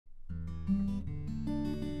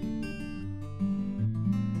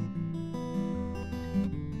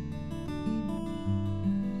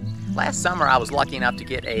Last summer I was lucky enough to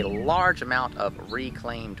get a large amount of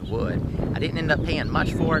reclaimed wood. I didn't end up paying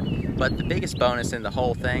much for it, but the biggest bonus in the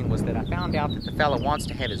whole thing was that I found out that the fella wants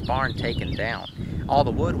to have his barn taken down. All the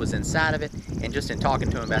wood was inside of it, and just in talking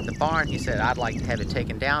to him about the barn, he said, I'd like to have it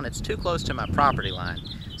taken down. It's too close to my property line.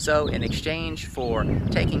 So in exchange for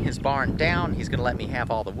taking his barn down, he's going to let me have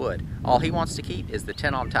all the wood. All he wants to keep is the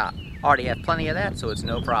tin on top. Already have plenty of that, so it's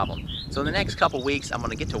no problem. So in the next couple weeks, I'm going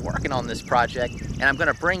to get to working on this project, and I'm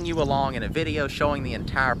going to bring you along in a video showing the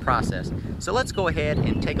entire process. So let's go ahead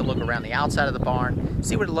and take a look around the outside of the barn,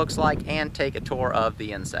 see what it looks like, and take a tour of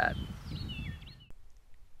the inside.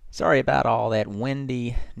 Sorry about all that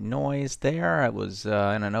windy noise there. I was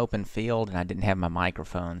in an open field and I didn't have my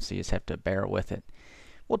microphone, so you just have to bear with it.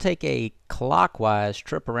 We'll take a clockwise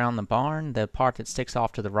trip around the barn. The part that sticks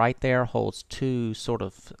off to the right there holds two sort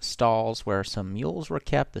of stalls where some mules were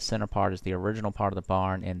kept. The center part is the original part of the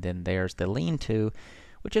barn, and then there's the lean-to,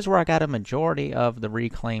 which is where I got a majority of the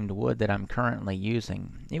reclaimed wood that I'm currently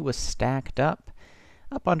using. It was stacked up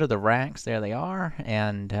under the racks. There they are,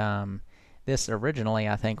 and this originally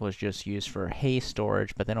I think was just used for hay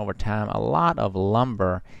storage, but then over time a lot of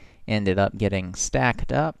lumber ended up getting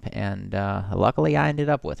stacked up, and luckily I ended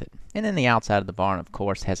up with it. And then the outside of the barn, of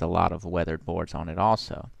course, has a lot of weathered boards on it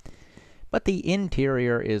also. But the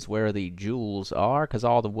interior is where the jewels are, because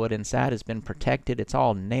all the wood inside has been protected. It's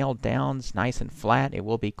all nailed down, it's nice and flat. It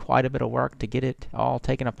will be quite a bit of work to get it all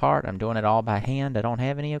taken apart. I'm doing it all by hand. I don't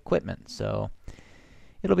have any equipment, so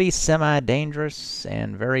it'll be semi-dangerous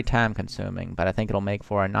and very time-consuming, but I think it'll make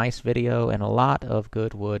for a nice video and a lot of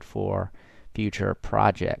good wood for future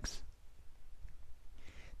projects.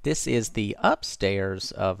 This is the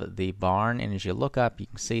upstairs of the barn, and as you look up you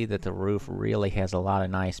can see that the roof really has a lot of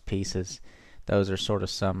nice pieces. Those are sort of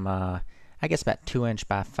some I guess about 2-inch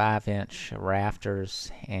by 5-inch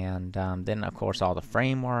rafters, and then of course all the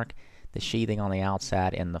framework, the sheathing on the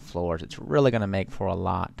outside, and the floors. It's really going to make for a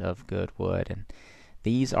lot of good wood. And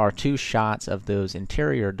these are two shots of those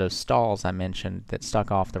stalls I mentioned that stuck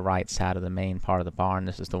off the right side of the main part of the barn.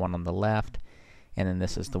 This is the one on the left, and then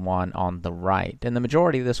this is the one on the right. And the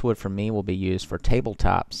majority of this wood for me will be used for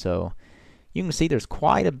tabletops, so you can see there's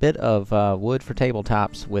quite a bit of wood for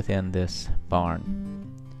tabletops within this barn.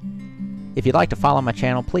 If you'd like to follow my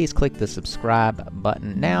channel, please click the subscribe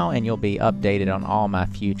button now, and you'll be updated on all my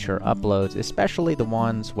future uploads, especially the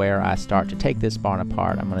ones where I start to take this barn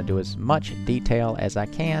apart. I'm going to do as much detail as I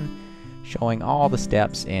can, showing all the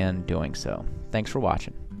steps in doing so. Thanks for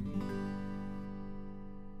watching.